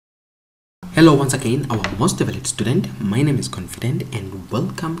Hello once again, our most developed student. My name is Confident and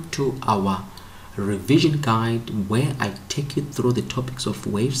welcome to our revision guide where I take you through the topics of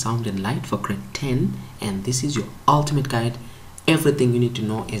wave, sound and light for grade 10, and this is your ultimate guide. Everything you need to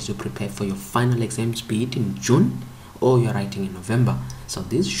know as you prepare for your final exams, be it in June or you're writing in November. So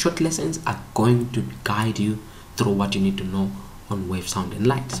these short lessons are going to guide you through what you need to know on wave, sound and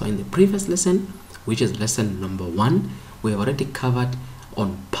light. So in the previous lesson, which is lesson number 1, we have already covered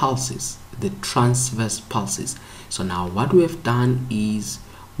on pulses, the transverse pulses. So now what we have done is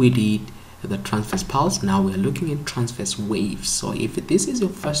we did the transverse pulse. Now we are looking at transverse waves. So if this is your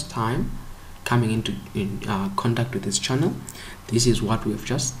first time coming into contact with this channel, this is what we've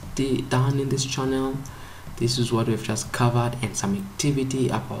just done in this channel. This is what we've just covered and some activity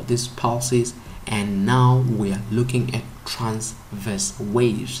about these pulses, and now we are looking at transverse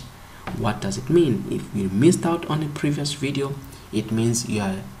waves. What does it mean? If you missed out on a previous video, it means you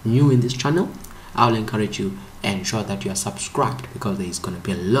are new in this channel. I'll encourage you and ensure that you are subscribed, because there is going to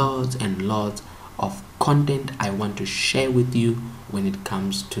be lots and lots of content I want to share with you when it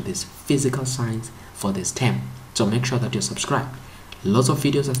comes to this physical science for this term. So make sure that you're subscribed. Lots of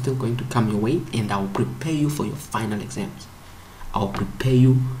videos are still going to come your way, and I will prepare you for your final exams. I will prepare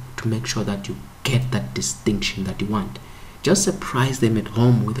you to make sure that you get that distinction that you want. Just surprise them at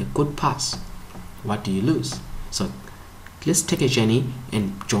home with a good pass. What do you lose? So let's take a journey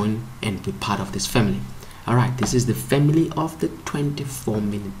and join and be part of this family. All right, this is the family of the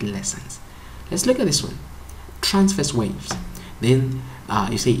 24-minute lessons. Let's look at this one, transverse waves. Then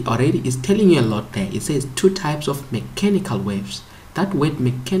you see already it's telling you a lot there. It says 2 types of mechanical waves. That word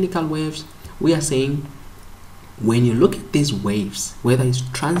mechanical waves, we are saying when you look at these waves, whether it's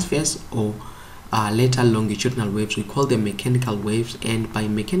transverse or later longitudinal waves, we call them mechanical waves. And by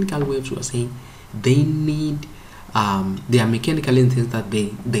mechanical waves, we are saying they need they are mechanical in the sense that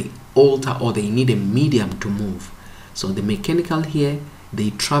they alter or they need a medium to move. So the mechanical here,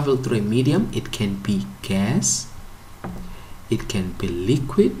 they travel through a medium. It can be gas, it can be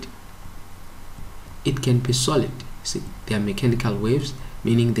liquid, it can be solid. See, they are mechanical waves,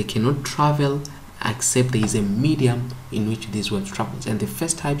 meaning they cannot travel except there is a medium in which these waves travels. And the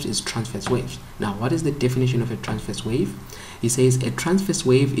first type is transverse waves. Now, what is the definition of a transverse wave? It says a transverse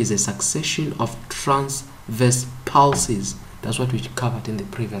wave is a succession of transverse pulses. That's what we covered in the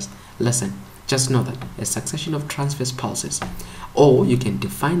previous lesson. Just know that a succession of transverse pulses, or you can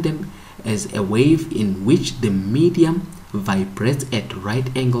define them as a wave in which the medium vibrates at right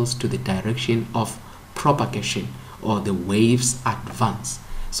angles to the direction of propagation, or the wave's advance.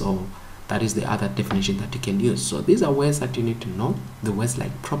 So that is the other definition that you can use. So these are words that you need to know. The words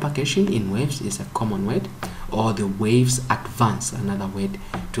like propagation in waves is a common word, or the wave's advance, another word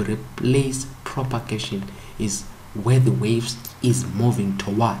to replace propagation, is where the waves is moving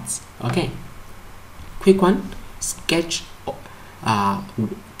towards. Okay, quick one, sketch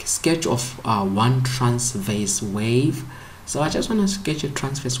of one transverse wave. So I just want to sketch a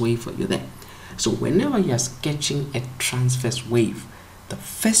transverse wave for you there. So whenever you are sketching a transverse wave, the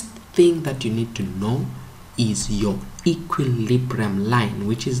first thing that you need to know is your equilibrium line,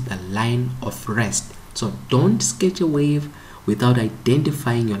 which is the line of rest. So don't sketch a wave without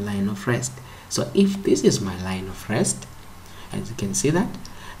identifying your line of rest. So if this is my line of rest, as you can see that,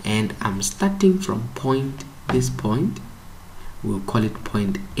 and I'm starting from this point, we'll call it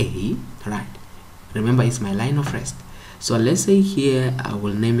point A, right? Remember, it's my line of rest. So let's say here, I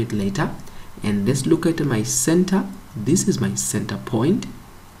will name it later, and let's look at my center. This is my center point,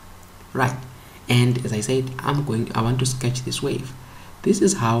 right? And as I said, I want to sketch this wave. This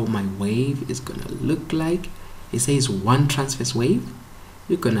is how my wave is gonna look like. It says one transverse wave.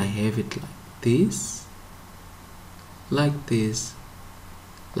 You're gonna have it like this, like this,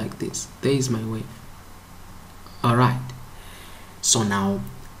 like this. There is my wave. All right, so now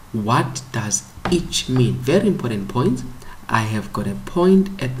what does each mean? Very important point. I have got a point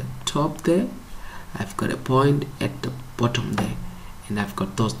at the top there, I've got a point at the bottom there, and I've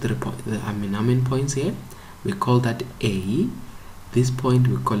got those 3 points. I mean points here. We call that A. This point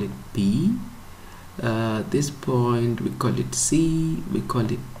we call it B. This point we call it C. We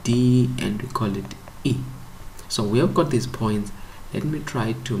call it D, and we call it E. So we have got these points. Let me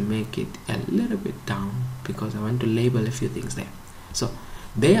try to make it a little bit down because I want to label a few things there. So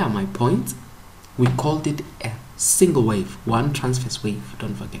there are my points. We called it a single wave, one transverse wave.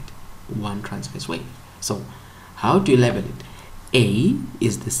 Don't forget, one transverse wave. So how do you label it? A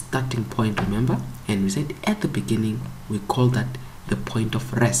is the starting point, remember, and we said at the beginning we call that the point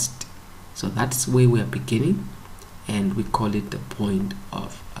of rest. So that's where we are beginning, and we call it the point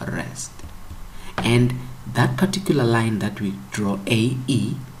of rest. And that particular line that we draw,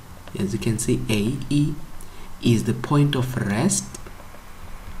 AE, As you can see, AE is the point of rest.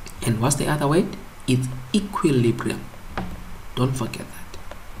 And what's the other word? It's equilibrium. Don't forget that.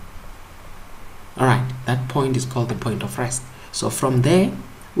 Alright, that point is called the point of rest. So from there,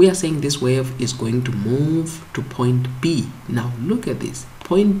 we are saying this wave is going to move to point B. Now look at this.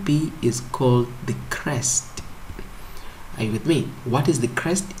 Point B is called the crest. Are you with me? What is the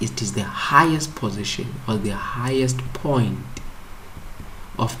crest? It is the highest position or the highest point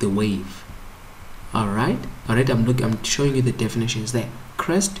of the wave. Alright, I'm showing you the definitions there.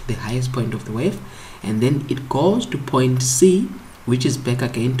 Crest, the highest point of the wave, and then it goes to point C, which is back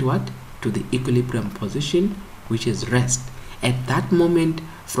again to what? To the equilibrium position, which is rest. At that moment,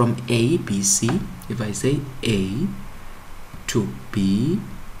 from A, B, C, if I say A to B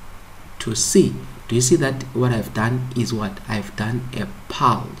to C, do you see that what I've done is what? I've done a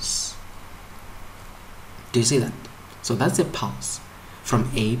pulse. Do you see that? So that's a pulse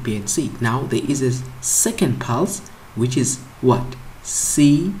from A, B, and C. Now there is a second pulse, which is what?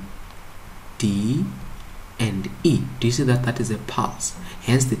 C, D, and E. Do you see that? That is a pulse.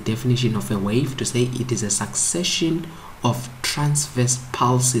 Hence the definition of a wave to say it is a succession of transverse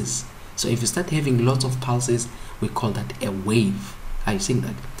pulses. So if you start having lots of pulses, we call that a wave. Are you seeing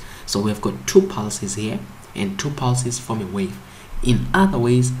that? So we've got two pulses here, and two pulses form a wave. In other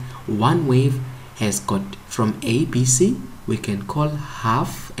ways, one wave has got from A, B, C, we can call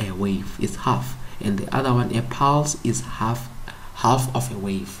half a wave. It's half. And the other one, a pulse, is half of a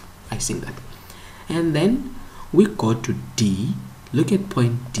wave. I see that. And then we go to D. Look at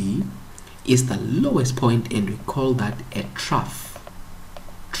point D. Is the lowest point, and we call that a trough.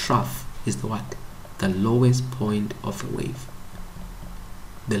 Trough is the what? The lowest point of a wave.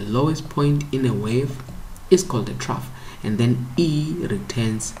 The lowest point in a wave is called a trough. And then E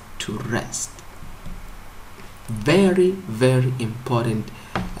returns to rest. Very, very important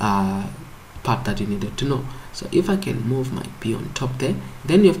part that you needed to know. So if I can move my P on top there,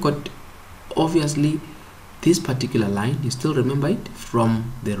 then you've got obviously this particular line. You still remember it?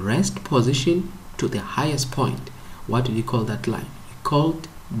 From the rest position to the highest point. What do you call that line? We called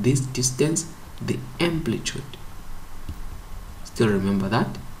this distance the amplitude. Still remember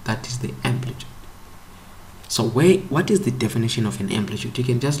that? That is the amplitude. So what is the definition of an amplitude? You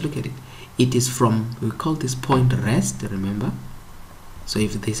can just look at it. It is from, we call this point rest, remember? So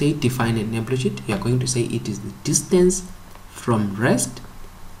if they say define an amplitude, you are going to say it is the distance from rest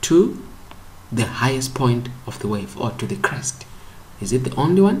to the highest point of the wave, or to the crest. Is it the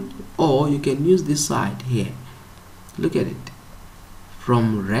only one? Or you can use this side here. Look at it.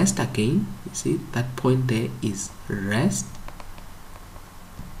 From rest again, you see that point there is rest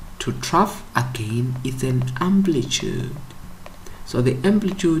to trough again is an amplitude. So the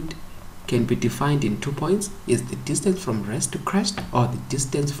amplitude can be defined in 2 points. Is the distance from rest to crest, or the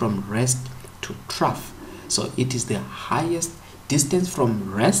distance from rest to trough. So it is the highest distance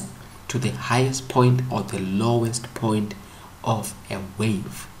from rest to the highest point or the lowest point of a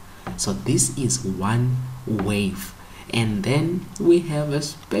wave. So this is one wave. And then we have a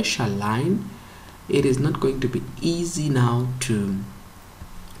special line. It is not going to be easy now to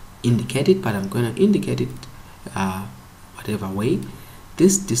indicate it, but I'm going to indicate it whatever way.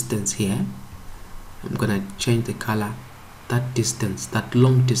 This distance here, I'm going to change the color. That distance, that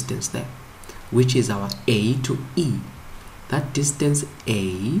long distance there, which is our A to E. That distance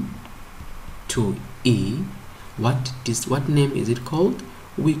A to E, what name is it called?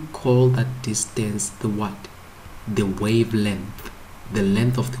 We call that distance the what? The wavelength, the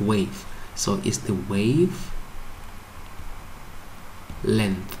length of the wave. So it's the wave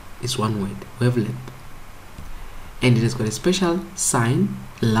length. It's one word, wavelength. And it has got a special sign,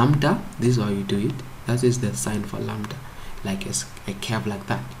 lambda. This is how you do it. That is the sign for lambda, like a curve like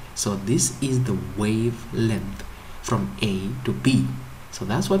that. So this is the wavelength from A to B. So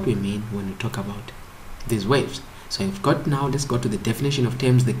that's what we mean when we talk about these waves. So you've got now, let's go to the definition of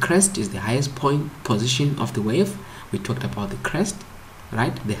terms. The crest is the highest point position of the wave. We talked about the crest,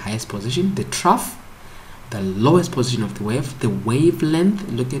 right? The highest position. The trough, the lowest position of the wave. The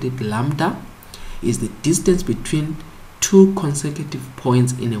wavelength, look at it, lambda, is the distance between two consecutive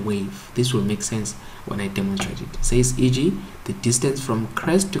points in a wave. This will make sense when I demonstrate it. It says, e.g., the distance from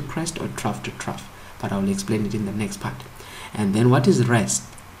crest to crest or trough to trough. But I will explain it in the next part. And then what is rest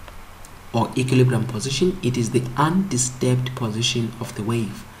or equilibrium position? It is the undisturbed position of the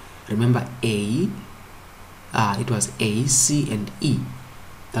wave. Remember A, it was A, C, and E.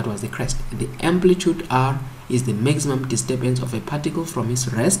 That was the crest. The amplitude R is the maximum disturbance of a particle from its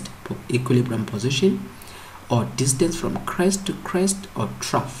rest, equilibrium position, or distance from crest to crest or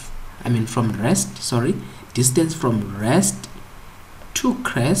trough. Distance from rest to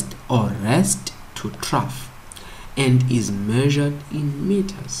crest or rest to trough and is measured in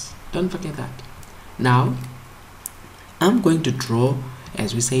meters. Don't forget that. Now I'm going to draw,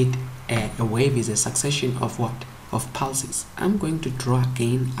 as we said, a wave is a succession of what? Of pulses. I'm going to draw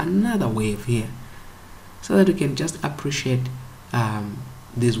again another wave here so that you can just appreciate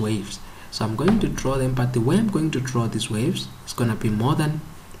these waves. So I'm going to draw them, but the way I'm going to draw these waves is going to be more than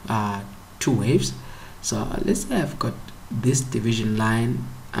 2 waves. So let's say I've got this division line.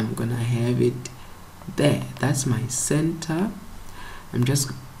 I'm gonna have it there. That's my center. I'm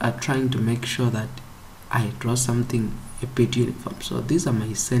just trying to make sure that I draw something a bit uniform. So these are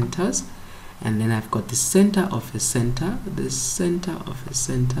my centers, and then I've got the center of a center, the center of a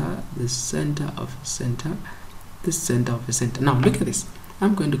center, the center of a center, the center of a center. Now look at this.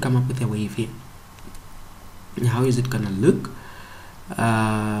 I'm going to come up with a wave here. How is it gonna look?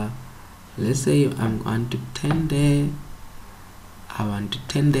 Let's say I'm going to turn there. I want to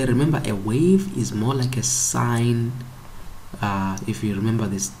turn there. Remember, a wave is more like a sine. If you remember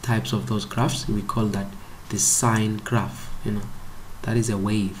these types of those graphs, we call that the sine graph. You know, that is a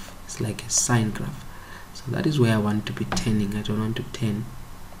wave. It's like a sine graph. So that is where I want to be turning. I don't want to turn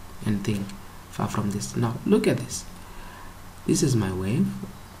anything far from this. Now look at this. This is my wave.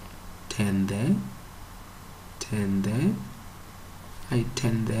 Turn there. Turn there. I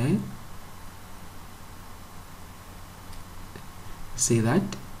turn there. See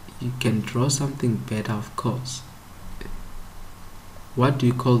that? You can draw something better, of course. What do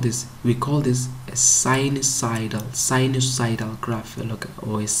we call this? We call this a sinusoidal graph,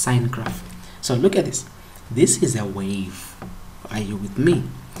 or a sine graph. So look at this. This is a wave. Are you with me?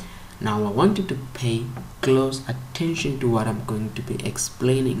 Now I want you to pay close attention to what I'm going to be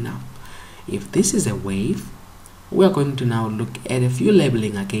explaining now. If this is a wave, we are going to now look at a few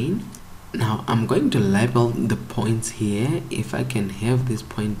labeling again. Now I'm going to label the points here. If I can have this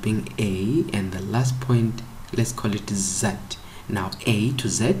point being A and the last point, let's call it Z. Now A to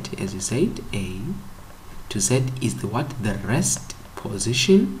Z, as you said, A to Z is the what? The rest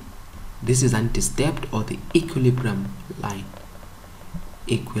position. This is anti-stepped, or the equilibrium line.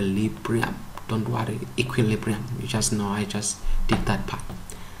 Equilibrium. Don't worry, equilibrium. You just know I just did that part.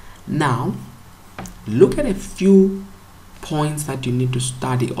 Now look at a few points that you need to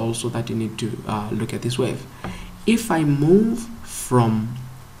study also, that you need to look at this wave. If I move from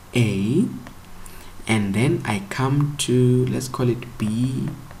A and then I come to, let's call it B,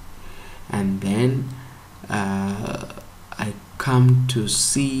 and then I come to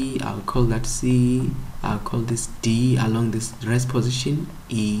C, I'll call that C, I'll call this D along this rest position,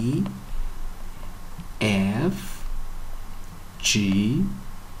 E, F, G,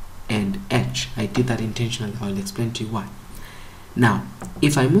 and H. I did that intentionally. I'll explain to you why. Now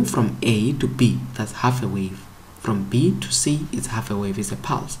if I move from A to B, that's half a wave. From B to C, it's half a wave, it's a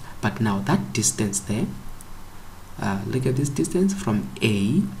pulse. But now that distance there, look at this distance from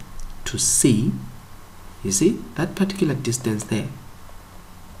A to C. You see that particular distance there,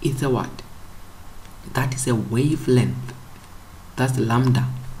 it's a what? That is a wavelength. That's lambda.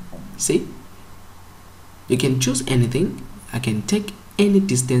 See, you can choose anything. I can take any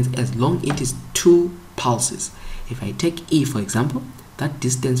distance as long it is 2 pulses. If I take E, for example, that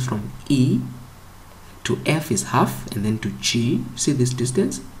distance from E to F is half, and then to G, see this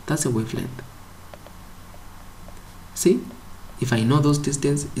distance? That's a wavelength. See, if I know those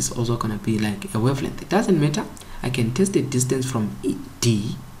distance, it's also gonna be like a wavelength. It doesn't matter. I can test the distance from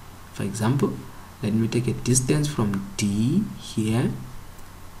D, for example. Let me take a distance from D here.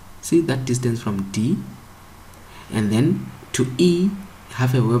 See that distance from D, and then to E,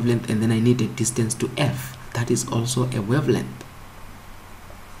 have a wavelength, and then I need a distance to F. That is also a wavelength.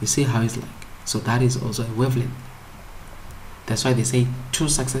 You see how it's like? So that is also a wavelength. That's why they say 2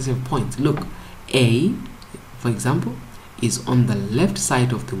 successive points. Look, A, for example, is on the left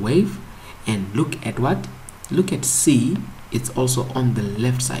side of the wave, and look at what? Look at C, it's also on the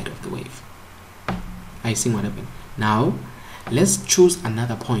left side of the wave. I see what happened. Now let's choose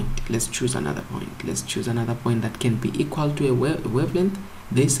another point. Let's choose another point. Let's choose another point that can be equal to a wavelength.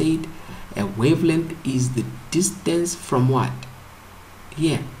 They said a wavelength is the distance from what?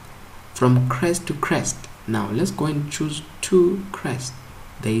 Here, from crest to crest. Now let's go and choose 2 crests.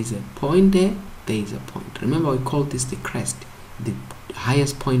 There is a point there, there is a point. Remember, we call this the crest, the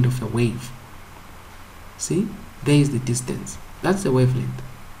highest point of a wave. See, there is the distance. That's the wavelength,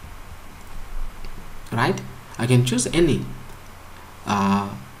 right? I can choose any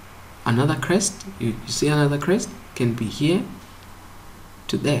another crest. You see another crest can be here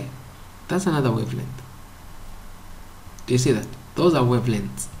to there. That's another wavelength. Do you see that? Those are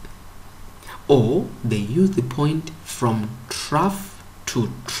wavelengths. Or they use the point from trough to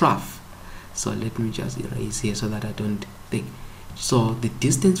trough. So let me just erase here so that I don't think. So the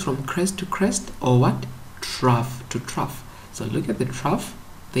distance from crest to crest, or what? Trough to trough. So look at the trough.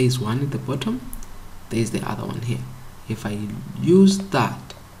 There is one at the bottom. There is the other one here. If I use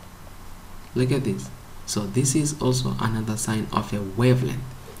that, look at this. So this is also another sign of a wavelength.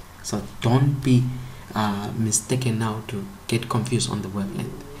 So don't be mistaken now to get confused on the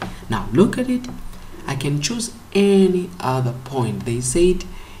wavelength. Now look at it. I can choose any other point. They said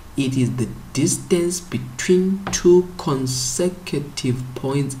it is the distance between two consecutive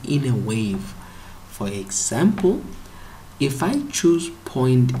points in a wave. For example, if I choose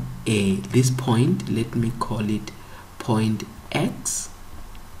point A, this point, let me call it point X.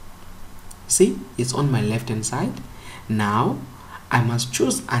 See, it's on my left hand side. Now I must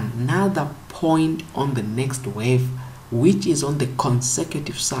choose another point on the next wave which is on the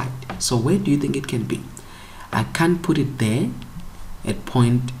consecutive side. So where do you think it can be? I can't put it there at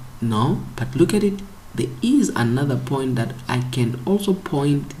point, no, but look at it. There is another point that I can also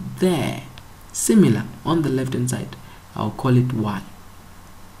point there, similar on the left hand side. I'll call it Y.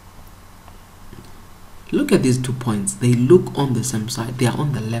 Look at these 2 points. They look on the same side. They are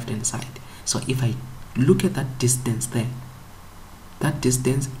on the left hand side. So if I look at that distance there, that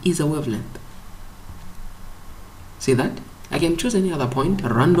distance is a wavelength. See that? I can choose any other point,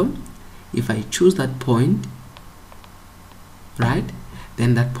 random. If I choose that point, right,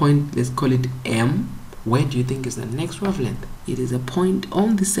 then that point, let's call it M. Where do you think is the next wavelength? It is a point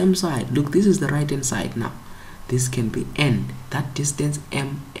on the same side. Look, this is the right hand side now. This can be N. That distance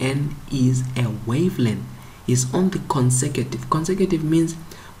MN is a wavelength. Is on the consecutive. Consecutive means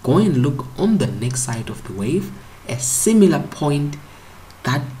go and look on the next side of the wave, a similar point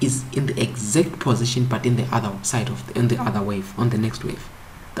that is in the exact position but in the other side of in the other wave, on the next wave.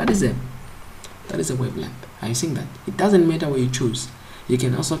 That is a wavelength. Are you seeing that? It doesn't matter where you choose. You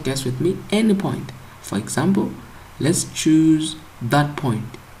can also guess with me any point. For example, let's choose that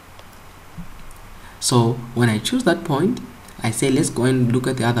point. So when I choose that point, I say let's go and look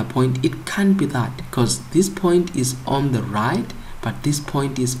at the other point. It can't be that because this point is on the right but this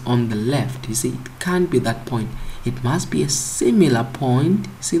point is on the left. You see, it can't be that point. It must be a similar point,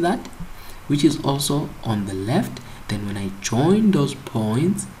 see that, which is also on the left. Then when I join those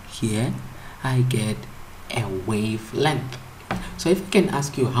points here, I get a wavelength. So if I can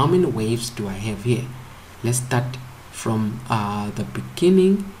ask you how many waves do I have here, let's start from the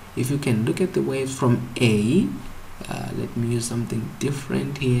beginning. If you can look at the waves from A, let me use something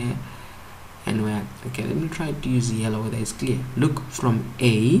different here, and where, okay, let me try to use yellow that is clear. Look, from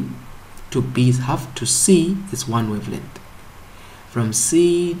A to B is half, to C is 1 wavelength, from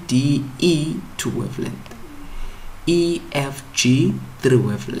C, D, E 2 wavelength, E, F, G 3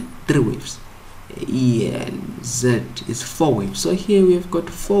 waves, E and Z is 4 waves. So here we have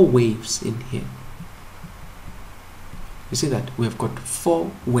got 4 waves in here. You see that we have got 4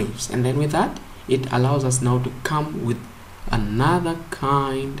 waves, and then with that it allows us now to come with another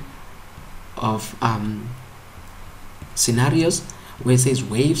kind of scenarios where it says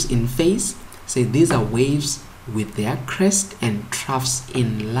waves in phase. Say these are waves with their crest and troughs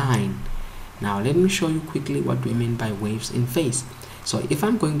in line. Now let me show you quickly what we mean by waves in phase. So if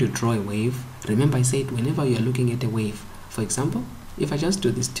I'm going to draw a wave, remember I said whenever you are looking at a wave, for example, if I just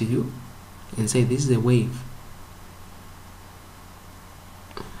do this to you and say this is a wave,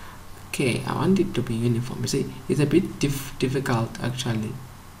 okay, I want it to be uniform. You see, it's a bit difficult actually.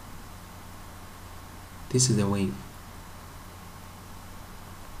 This is a wave,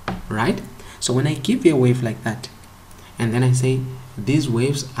 right? So when I give you a wave like that, and then I say these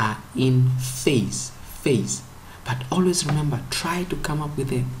waves are in phase, but always remember, try to come up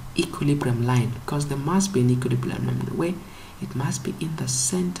with an equilibrium line, because there must be an equilibrium line where it must be in the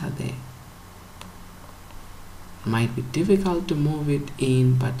center there. Might be difficult to move it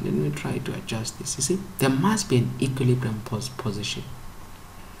in, but let me try to adjust this. You see, there must be an equilibrium position.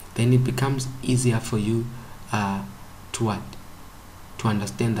 Then it becomes easier for you to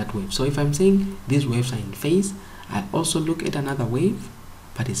understand that wave. So if I'm saying these waves are in phase, I also look at another wave,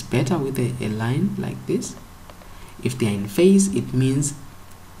 but it's better with a line like this. If they are in phase, it means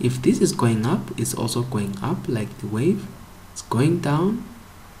if this is going up, it's also going up like the wave. It's going down,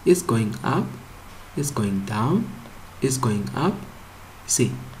 it's going up, it's going down, it's going up.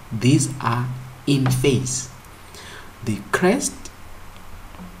 See, these are in phase. The crest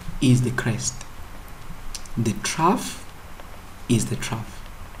is the crest, the trough is the trough.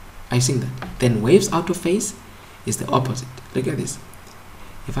 Are you seeing that? Then waves out of phase is the opposite. Look at this.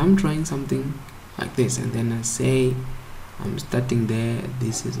 If I'm drawing something like this and then I say I'm starting there,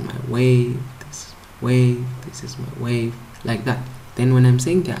 this is my wave, this is my wave, this is my wave, like that. Then when I'm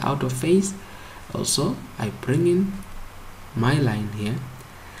saying they're out of phase, also I bring in my line here.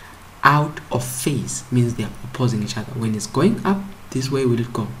 Out of phase means they are opposing each other. When it's going up, this way will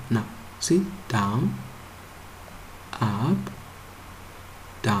it go. Now see, down, up,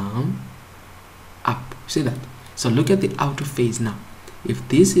 down, up. See that? So look at the out of phase now. If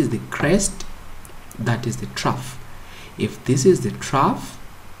this is the crest, that is the trough. If this is the trough,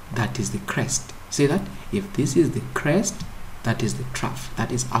 that is the crest. See that? If this is the crest, that is the trough.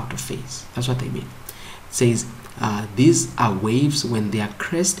 That is out of phase. That's what they mean. It says these are waves when their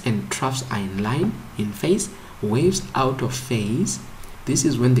crest and troughs are in line, in phase. Waves out of phase, this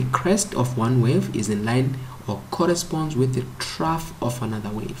is when the crest of one wave is in line or corresponds with the trough of another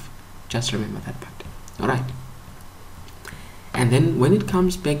wave. Just remember that part. All right. And then when it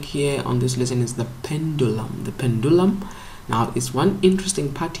comes back here on this lesson is the pendulum. The pendulum, now is one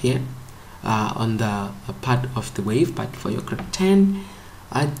interesting part here on the part of the wave, but for your grade 10,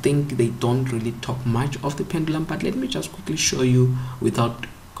 I think they don't really talk much of the pendulum, but let me just quickly show you without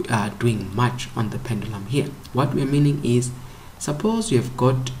doing much on the pendulum here. What we're meaning is, suppose you have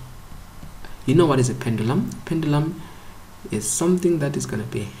got, you know what is a pendulum? Pendulum is something that is going to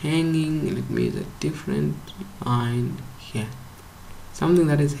be hanging. Let me use a different line here. Something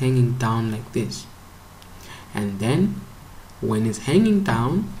that is hanging down like this. And then when it's hanging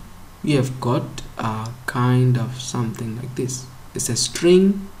down, you have got a kind of something like this. It's a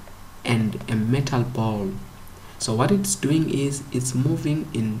string and a metal ball. So what it's doing is it's moving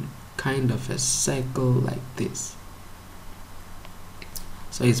in kind of a circle like this.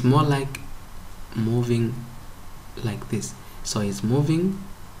 So it's more like moving like this. So it's moving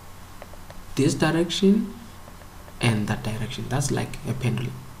this direction and that direction. That's like a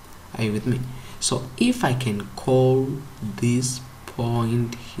pendulum. Are you with me? So if I can call this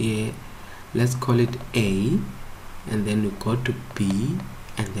point here, let's call it A, and then we go to B,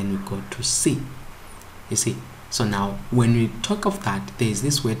 and then we go to C. You see? So now when we talk of that, there is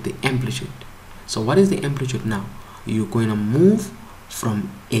this word, the amplitude. So what is the amplitude now? You're going to move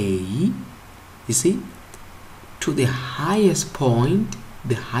from A, you see, to the highest point.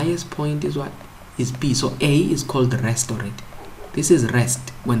 The highest point is what? Is B. So A is called rest already. This is rest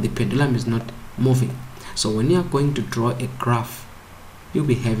when the pendulum is not moving. So when you are going to draw a graph, you'll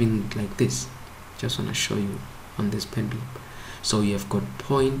be having it like this. Just want to show you on this pendulum. So you have got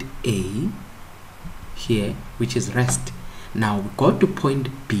point A here, which is rest. Now we go to point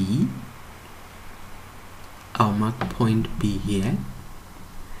B. I'll mark point B here,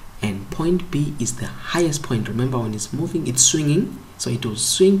 and point B is the highest point. Remember, when it's moving, it's swinging, so it will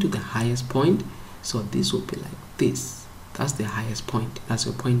swing to the highest point. So this will be like this. That's the highest point. That's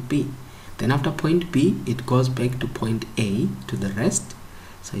your point B. Then after point B, it goes back to point A, to the rest.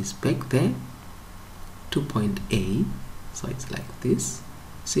 So it's back there to point A. So it's like this.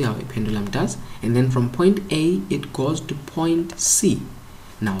 See how a pendulum does? And then from point A, it goes to point C.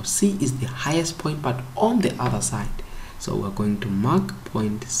 Now C is the highest point, but on the other side. So we're going to mark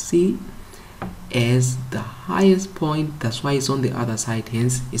point C as the highest point. That's why it's on the other side,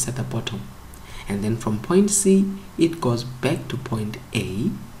 hence it's at the bottom. And then from point C, it goes back to point A.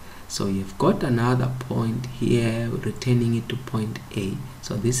 So you've got another point here, returning it to point A.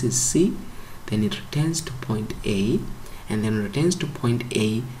 So this is C, then it returns to point A, and then returns to point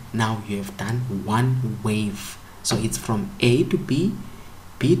A. Now you have done one wave. So it's from A to B,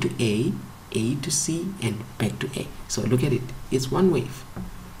 B to A to C, and back to A. So look at it, it's one wave.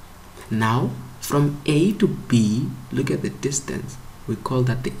 Now from A to B, look at the distance. We call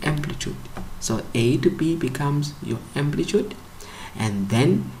that the amplitude. So A to B becomes your amplitude, and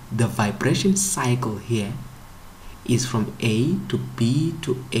then the vibration cycle here is from A to B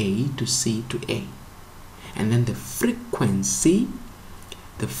to A to C to A. And then the frequency,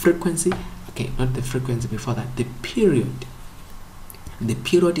 okay, not the frequency, before that, the period. The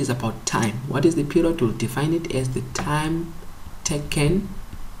period is about time. What is the period? We'll define it as the time taken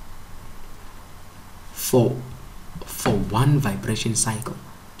for one vibration cycle.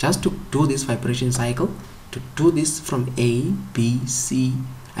 Just to do this vibration cycle, to do this from A, B, C,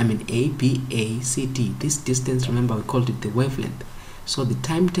 A, B, A, C, D, this distance, remember we called it the wavelength. So the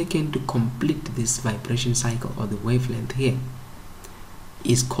time taken to complete this vibration cycle, or the wavelength here,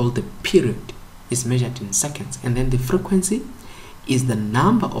 is called the period. It's measured in seconds. And then the frequency is the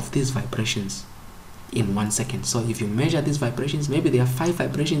number of these vibrations in 1 second. So if you measure these vibrations, maybe there are 5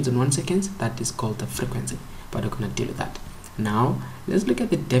 vibrations in 1 second, that is called the frequency. But we're going to deal with that. Now let's look at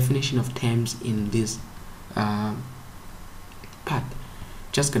the definition of terms in this part.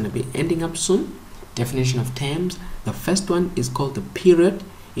 Just going to be ending up soon. Definition of terms. The first one is called the period.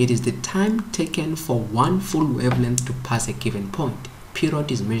 It is the time taken for one full wavelength to pass a given point.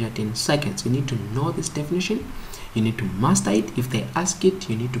 Period is measured in seconds. You need to know this definition. You need to master it. If they ask it,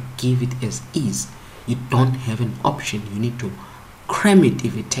 you need to give it as is. You don't have an option. You need to cram it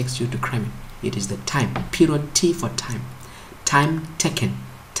if it takes you to cram it. It is the time. Period, T for time. Time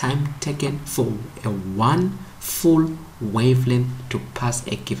taken for a one full wavelength to pass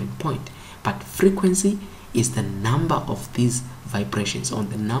a given point. But frequency is the number of these vibrations, or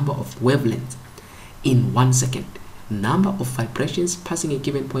the number of wavelengths in 1 second. Number of vibrations passing a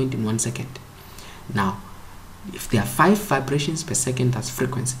given point in 1 second. Now, if there are 5 vibrations per second, that's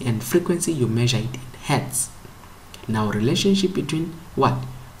frequency. And frequency, you measure it in hertz. Now, relationship between what?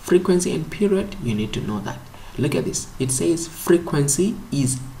 Frequency and period, you need to know that. Look at this. It says frequency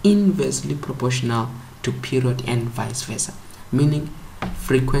is inversely proportional to period and vice versa. Meaning,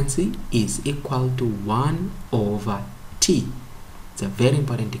 frequency is equal to 1 over T. It's a very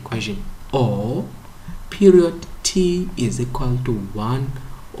important equation. Or period T is equal to 1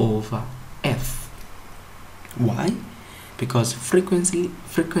 over F. Why? Because frequency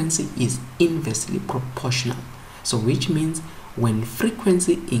is inversely proportional. So which means when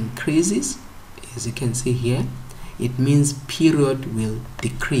frequency increases, as you can see here, it means period will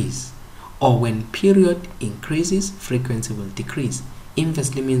decrease. Or when period increases, frequency will decrease.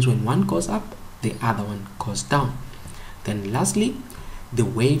 Inversely means when one goes up, the other one goes down. Then lastly, the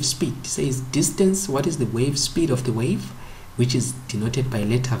wave speed. It says distance. What is the wave speed of the wave? Which is denoted by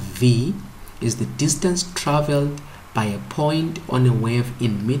letter V, is the distance traveled by a point on a wave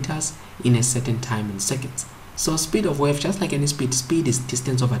in meters in a certain time in seconds. So speed of wave, just like any speed is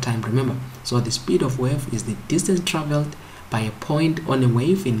distance over time, remember. So the speed of wave is the distance traveled by a point on a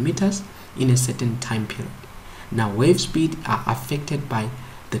wave in meters in a certain time period. Now wave speed are affected by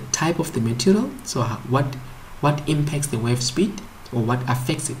the type of the material. So what impacts the wave speed, or what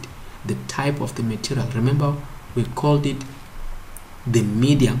affects it? The type of the material. Remember, we called it the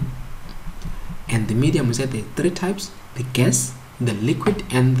medium. And the medium, we said there are 3 types: the gas, the liquid,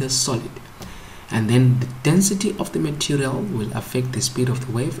 and the solid. And then the density of the material will affect the speed of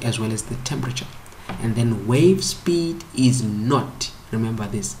the wave as well as the temperature. And then wave speed is not, remember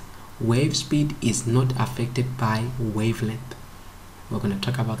this, wave speed is not affected by wavelength. We're going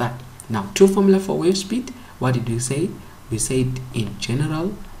to talk about that. Now, 2 formula for wave speed. What did we say? We said in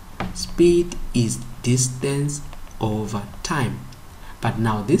general, speed is distance over time. But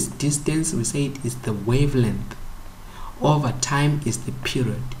now this distance, we say it is the wavelength. Over time is the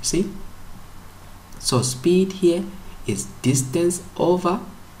period. See? So speed here is distance over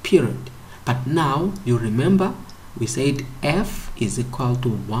period. But now you remember we said F is equal to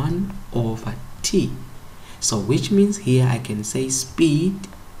 1 over T. So which means here I can say speed,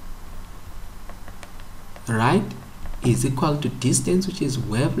 right, is equal to distance, which is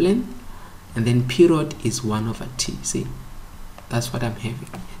wavelength, and then period is 1 over T. See, that's what I'm having.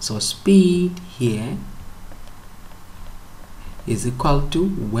 So speed here is equal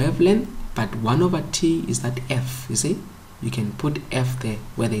to wavelength, but 1 over T is that F. You see, you can put F there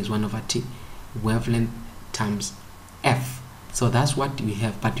where there is 1 over T. Wavelength times F. So that's what we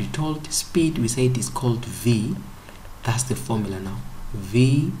have. But we told speed, we say it is called V. That's the formula now.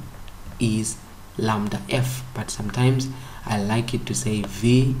 V is lambda F. But sometimes I like it to say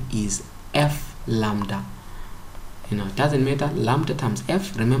V is F lambda. You know, it doesn't matter. Lambda times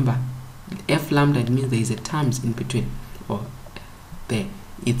F. Remember, F lambda, it means there is a times in between. Or there,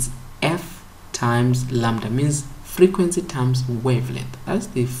 it's F times lambda, means frequency times wavelength. That's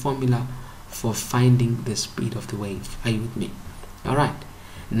the formula for finding the speed of the wave. Are you with me? All right.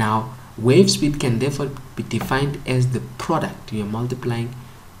 Now, wave speed can therefore be defined as the product you're multiplying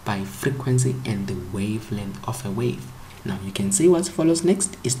by frequency and the wavelength of a wave. Now, you can see what follows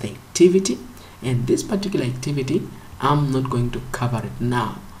next is the activity. And this particular activity, I'm not going to cover it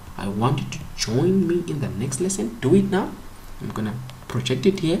now. I want you to join me in the next lesson. Do it now. I'm going to project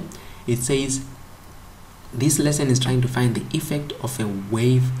it here. It says this lesson is trying to find the effect of a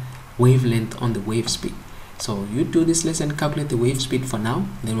wavelength on the wave speed. So you do this lesson, calculate the wave speed for now,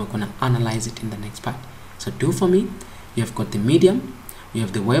 then we're going to analyze it in the next part. So do for me, you have got the medium, you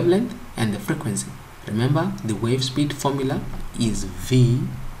have the wavelength and the frequency. Remember, the wave speed formula is V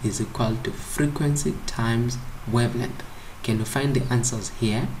is equal to frequency times wavelength. Can you find the answers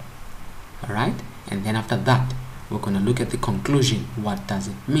here? All right, and then after that we're going to look at the conclusion. What does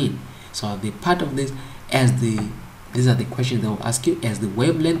it mean? So the part of this, these are the questions they will ask you. As the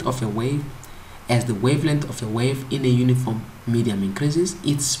wavelength of a wave in a uniform medium increases,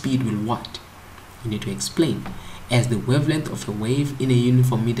 its speed will what? You need to explain. As the wavelength of a wave in a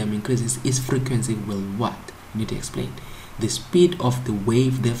uniform medium increases, its frequency will what? You need to explain. The speed of the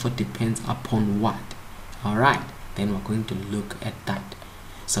wave therefore depends upon what? Alright, then we're going to look at that.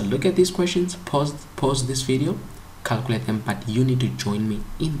 So look at these questions, pause this video, calculate them, but you need to join me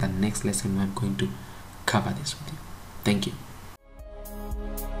in the next lesson where I'm going to cover this with you. Thank you.